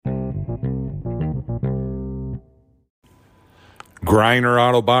Griner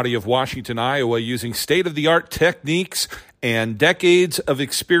Auto Body of Washington, Iowa, using state-of-the-art techniques and decades of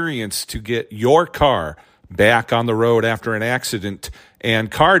experience to get your car back on the road after an accident.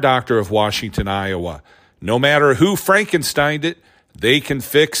 And Car Doctor of Washington, Iowa. No matter who Frankensteined it, they can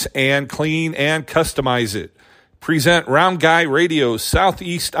fix and clean and customize it. Present Round Guy Radio,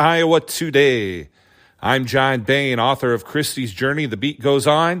 Southeast Iowa today. I'm John Bain, author of Christie's Journey, The Beat Goes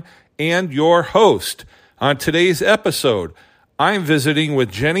On, and your host. On today's episode, I'm visiting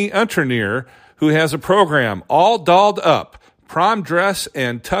with Jenny Unterneer, who has a program all dolled up, prom dress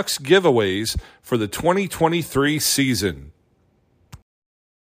and tux giveaways for the 2023 season.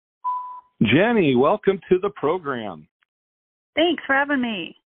 Jenny, welcome to the program. Thanks for having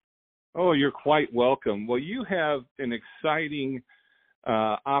me. Oh, you're quite welcome. Well, you have an exciting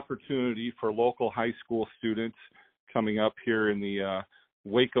opportunity for local high school students coming up here in the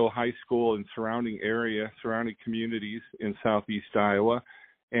Waco High School and surrounding communities in Southeast Iowa.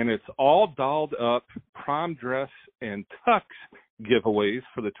 And it's all dolled up prom dress and tux giveaways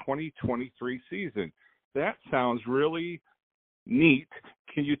for the 2023 season. That sounds really neat.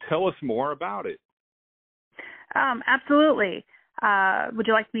 Can you tell us more about it? Absolutely. Would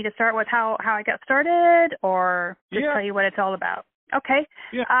you like me to start with how I got started, or just tell you what it's all about? Okay.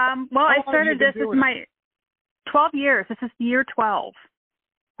 Yeah. Well, I started this is my 12 years. This is year 12.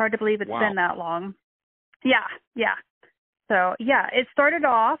 Hard to believe it's been that long. Yeah. So, it started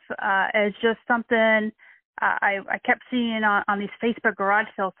off as just something I kept seeing on these Facebook garage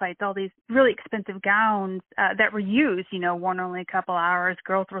sale sites, all these really expensive gowns that were used, worn only a couple hours.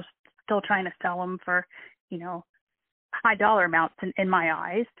 Girls were still trying to sell them for, high dollar amounts in my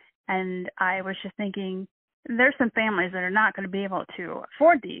eyes. And I was just thinking, there's some families that are not going to be able to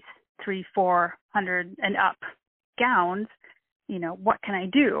afford these $300-400 and up gowns. What can I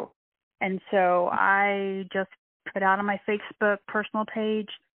do? And so I just put out on my Facebook personal page,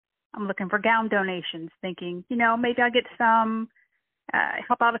 I'm looking for gown donations, thinking, maybe I'll get some,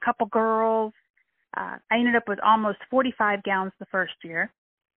 help out a couple girls. I ended up with almost 45 gowns the first year.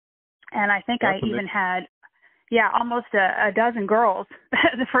 And I think I even had, almost a dozen girls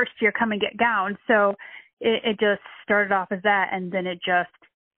the first year come and get gowns. So it just started off as that. And then it just,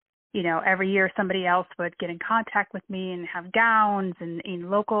 every year somebody else would get in contact with me and have gowns and in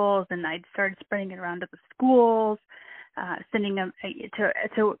locals. And I'd started spreading it around to the schools, sending them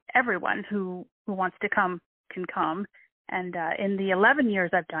to everyone who wants to come can come. And in the 11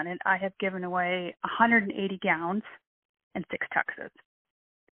 years I've done it, I have given away 180 gowns and 6 tuxes.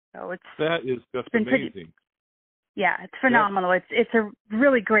 So that is just amazing. It's phenomenal. Yeah. It's a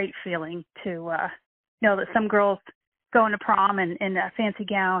really great feeling to know that some girls going to prom in a fancy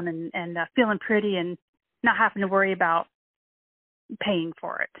gown and feeling pretty and not having to worry about paying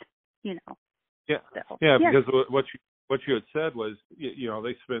for it. Yeah, so, because what you had said was,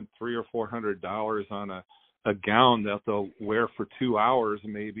 they spend $300 or $400 on a gown that they'll wear for 2 hours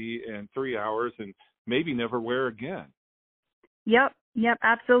maybe, and 3 hours, and maybe never wear again. Yep,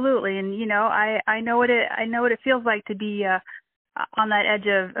 absolutely. And I know what it feels like to be on that edge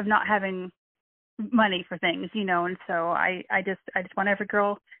of not having money for things, and so I just want every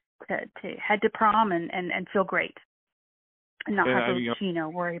girl to head to prom and feel great and not have to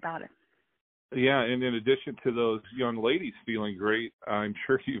worry about it. Yeah, and in addition to those young ladies feeling great, I'm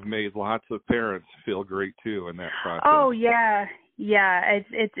sure you've made lots of parents feel great too in that process. Oh yeah.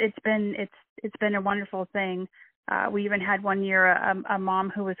 It's been a wonderful thing. We even had one year a mom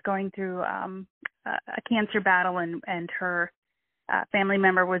who was going through a cancer battle, and her family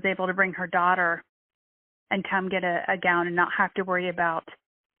member was able to bring her daughter and come get a gown and not have to worry about,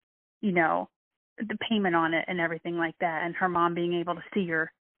 the payment on it and everything like that. And her mom being able to see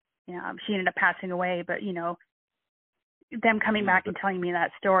her. She ended up passing away, but, them coming back and telling me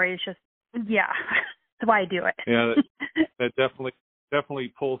that story is just, that's why I do it. Yeah, that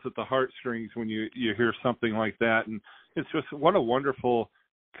definitely pulls at the heartstrings when you hear something like that. And it's just, what a wonderful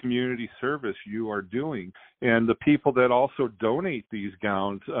community service you are doing. And the people that also donate these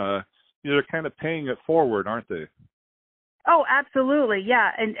gowns, they're kind of paying it forward, aren't they? Oh, absolutely. Yeah.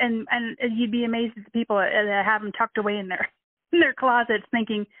 And you'd be amazed at the people that have them tucked away in their closets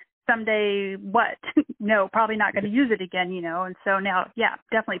thinking, someday what? No, probably not going to use it again, and so now,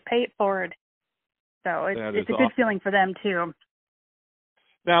 definitely pay it forward. So it's a good feeling for them too.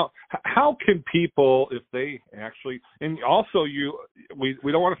 Now, how can people, if they actually, and also we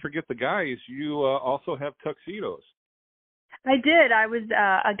don't want to forget the guys, you also have tuxedos. I did. I was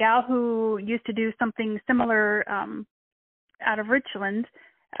a gal who used to do something similar out of Richland.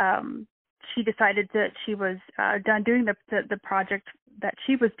 she decided that she was done doing the project that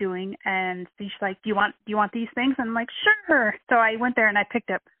she was doing, and she's like, do you want these things? And I'm like, sure. So I went there and I picked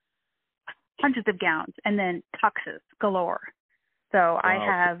up hundreds of gowns and then tuxes galore. So wow. I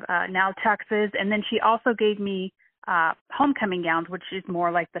have now tuxes, and then she also gave me homecoming gowns, which is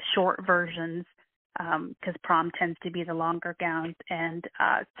more like the short versions, because prom tends to be the longer gowns. And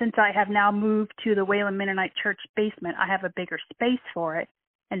since I have now moved to the Wayland Mennonite Church basement, I have a bigger space for it.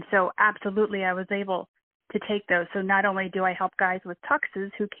 And so absolutely I was able to take those. So not only do I help guys with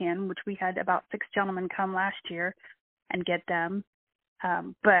tuxes who can, which we had about 6 gentlemen come last year and get them,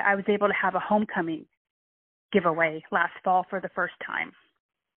 but I was able to have a homecoming giveaway last fall for the first time.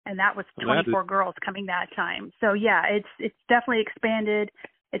 And that was 24 girls coming that time. So yeah, it's definitely expanded.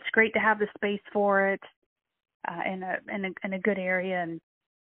 It's great to have the space for it in a good area, and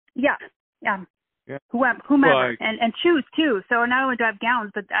yeah. Whomever, and shoes too. So not only do I have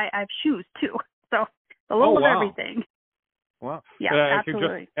gowns, but I have shoes too. So a little of everything. Wow. Yeah,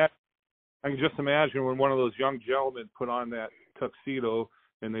 absolutely. I can just imagine when one of those young gentlemen put on that tuxedo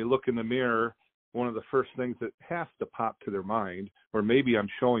and they look in the mirror, one of the first things that has to pop to their mind, or maybe I'm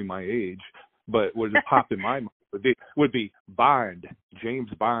showing my age, but would pop in my mind would be Bond, James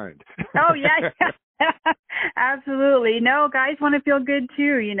Bond. Oh yeah. Absolutely. No, guys want to feel good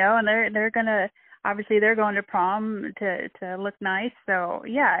too, and they're gonna, obviously they're going to prom to look nice. So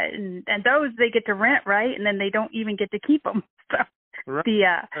yeah, and those they get to rent, right? And then they don't even get to keep them. So right.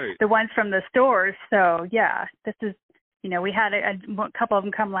 The ones from the stores. So yeah, this is, we had a couple of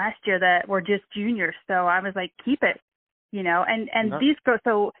them come last year that were just juniors. So I was like, keep it, and these go,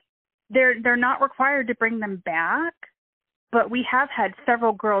 so they're not required to bring them back. But we have had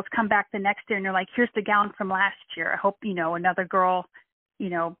several girls come back the next year and they're like, here's the gown from last year. I hope, another girl,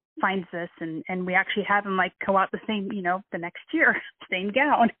 finds this. And we actually have them like go out the same, the next year, same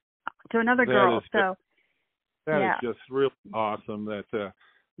gown to another girl. So that is just really awesome that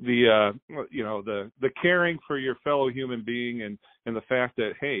the caring for your fellow human being and the fact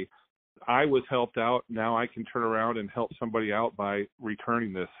that, hey, I was helped out. Now I can turn around and help somebody out by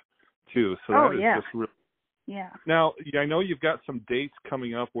returning this too. So that is just really. Yeah. Now, I know you've got some dates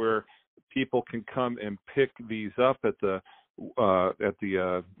coming up where people can come and pick these up at the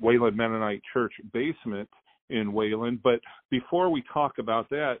Wayland Mennonite Church basement in Wayland. But before we talk about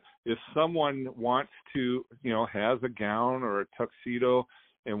that, if someone wants to, has a gown or a tuxedo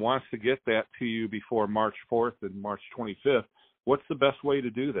and wants to get that to you before March 4th and March 25th, what's the best way to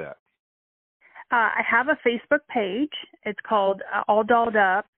do that? I have a Facebook page. It's called All Dolled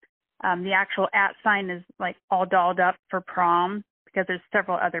Up. The actual @ is like All Dolled Up for Prom, because there's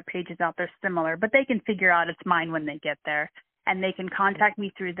several other pages out there similar, but they can figure out it's mine when they get there, and they can contact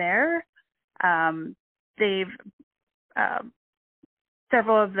me through there. They've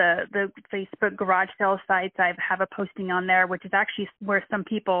several of the Facebook garage sale sites. I have a posting on there, which is actually where some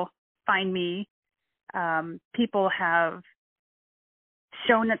people find me. People have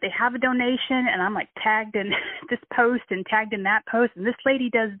shown that they have a donation, and I'm like tagged in this post and tagged in that post, and this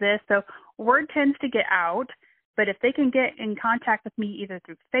lady does this. So word tends to get out, but if they can get in contact with me either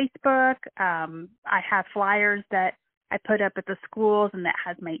through Facebook, I have flyers that I put up at the schools and that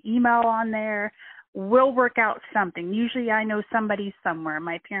has my email on there. We'll work out something. Usually I know somebody somewhere.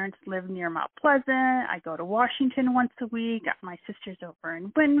 My parents live near Mount Pleasant. I go to Washington once a week. Got my sisters over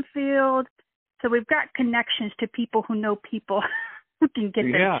in Winfield. So we've got connections to people who know people who can get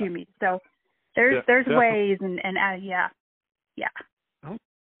them to me. So there's ways, and yeah.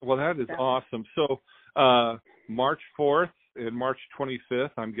 Well, that is awesome. So March 4th and March 25th,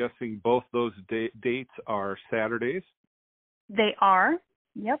 I'm guessing both those dates are Saturdays? They are.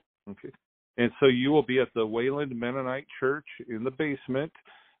 Yep. Okay. And so you will be at the Wayland Mennonite Church in the basement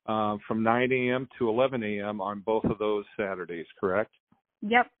from 9 a.m. to 11 a.m. on both of those Saturdays, correct?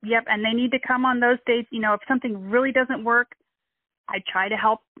 Yep. And they need to come on those dates. If something really doesn't work, I try to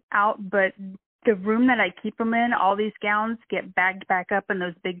help out, but the room that I keep them in, all these gowns get bagged back up in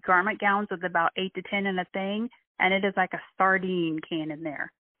those big garment gowns with about 8 to 10 in a thing, and it is like a sardine can in there.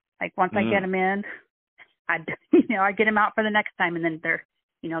 Like once I get them in, I get them out for the next time, and then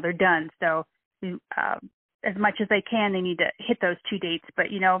they're done. So as much as they can, they need to hit those 2 dates. But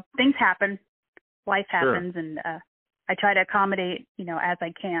things happen, life happens, and I try to accommodate as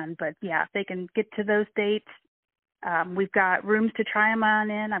I can. But yeah, if they can get to those dates. We've got rooms to try them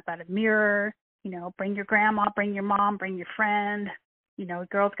on in. I've got a mirror, bring your grandma, bring your mom, bring your friend.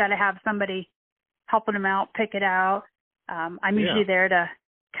 Girls got to have somebody helping them out, pick it out. I'm usually there to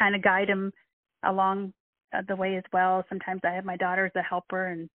kind of guide them along the way as well. Sometimes I have my daughter as a helper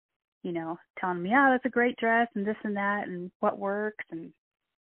and, telling me, that's a great dress and this and that and what works. And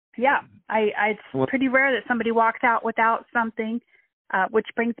Yeah, it's pretty rare that somebody walks out without something, which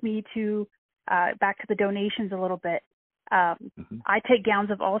brings me to back to the donations a little bit. I take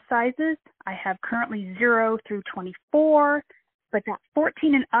gowns of all sizes. I have currently 0 through 24, but that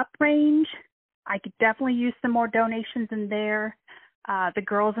 14 and up range, I could definitely use some more donations in there. The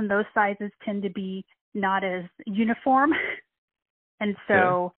girls in those sizes tend to be not as uniform. And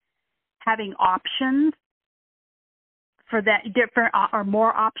so having options for that, different or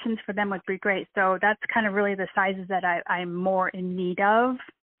more options for them would be great. So that's kind of really the sizes that I'm more in need of,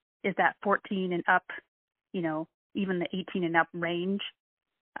 is that 14 and up, even the 18 and up range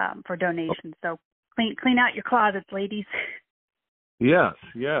for donations. So clean out your closets, ladies. Yes.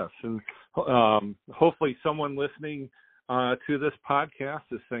 And hopefully someone listening to this podcast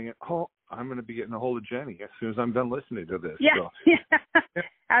is saying, I'm going to be getting a hold of Jenny as soon as I'm done listening to this. Yeah, so.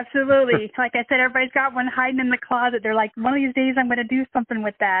 Absolutely. Like I said, everybody's got one hiding in the closet. They're like, one of these days I'm going to do something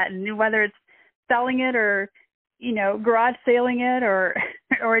with that. And whether it's selling it or, garage sailing it or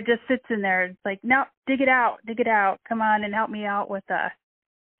it just sits in there. It's like, no, dig it out. Come on and help me out with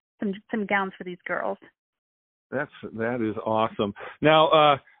some gowns for these girls. That is awesome. Now,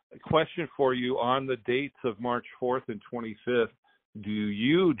 a question for you on the dates of March 4th and 25th. Do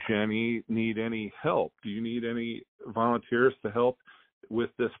you, Jenny, need any help? Do you need any volunteers to help with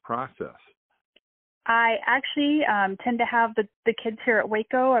this process? I actually tend to have the kids here at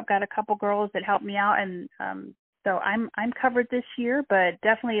Waco. I've got a couple girls that help me out, and so I'm covered this year. But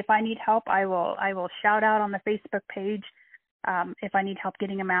definitely, if I need help, I will shout out on the Facebook page if I need help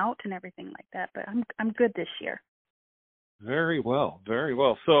getting them out and everything like that. But I'm good this year. Very well.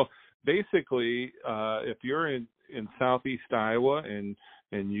 So basically, if you're in Southeast Iowa and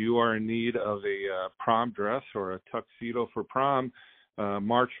you are in need of a prom dress or a tuxedo for prom,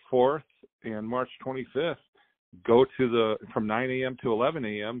 March 4th and March 25th, go to from 9 a.m. to 11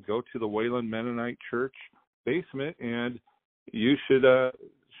 a.m., go to the Wayland Mennonite Church basement, and you should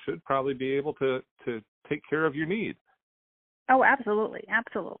probably be able to take care of your need. Oh, absolutely.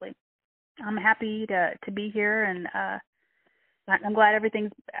 I'm happy to be here, and I'm glad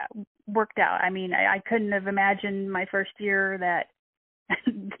everything's worked out. I mean, I couldn't have imagined my first year that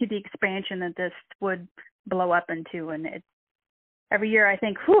the expansion that this would blow up into. And every year I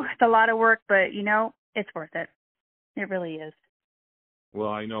think, it's a lot of work, but it's worth it. It really is. Well,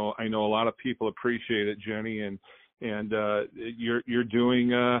 I know a lot of people appreciate it, Jenny, and you're doing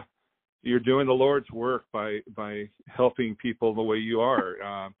the Lord's work by helping people the way you are.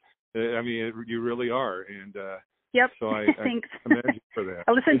 I mean, you really are, and yep. So I Thanks. commend you for that.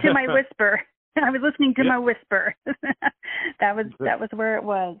 I listened to my whisper. I was listening to my whisper. That was where it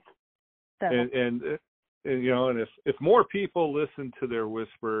was. So. And if more people listen to their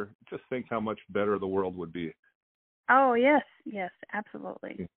whisper, just think how much better the world would be. Oh yes,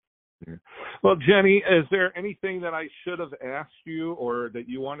 absolutely. Yeah. Well, Jenny, is there anything that I should have asked you or that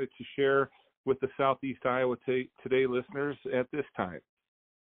you wanted to share with the Southeast Iowa Today listeners at this time?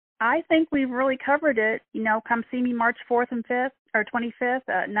 I think we've really covered it. Come see me March 4th and 5th or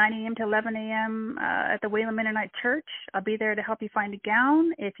 25th, 9 a.m. to 11 a.m. At the Wayland Mennonite Church. I'll be there to help you find a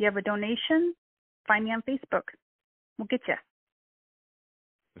gown. If you have a donation, find me on Facebook. We'll get you.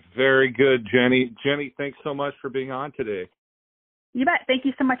 Very good, Jenny. Jenny, thanks so much for being on today. You bet. Thank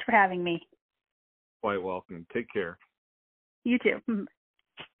you so much for having me. Quite welcome. Take care. You too.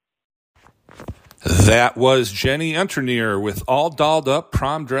 That was Jenny Unternier with all dolled up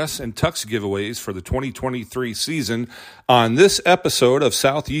prom dress and tux giveaways for the 2023 season on this episode of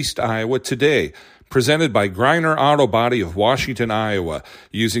Southeast Iowa Today, presented by Greiner Auto Body of Washington, Iowa,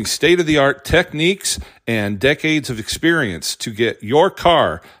 using state-of-the-art techniques and decades of experience to get your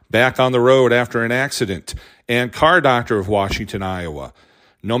car back on the road after an accident, and Car Doctor of Washington, Iowa.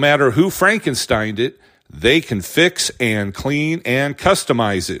 No matter who Frankensteined it, they can fix and clean and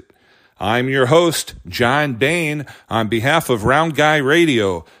customize it. I'm your host, John Bain, on behalf of Round Guy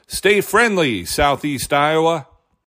Radio. Stay friendly, Southeast Iowa.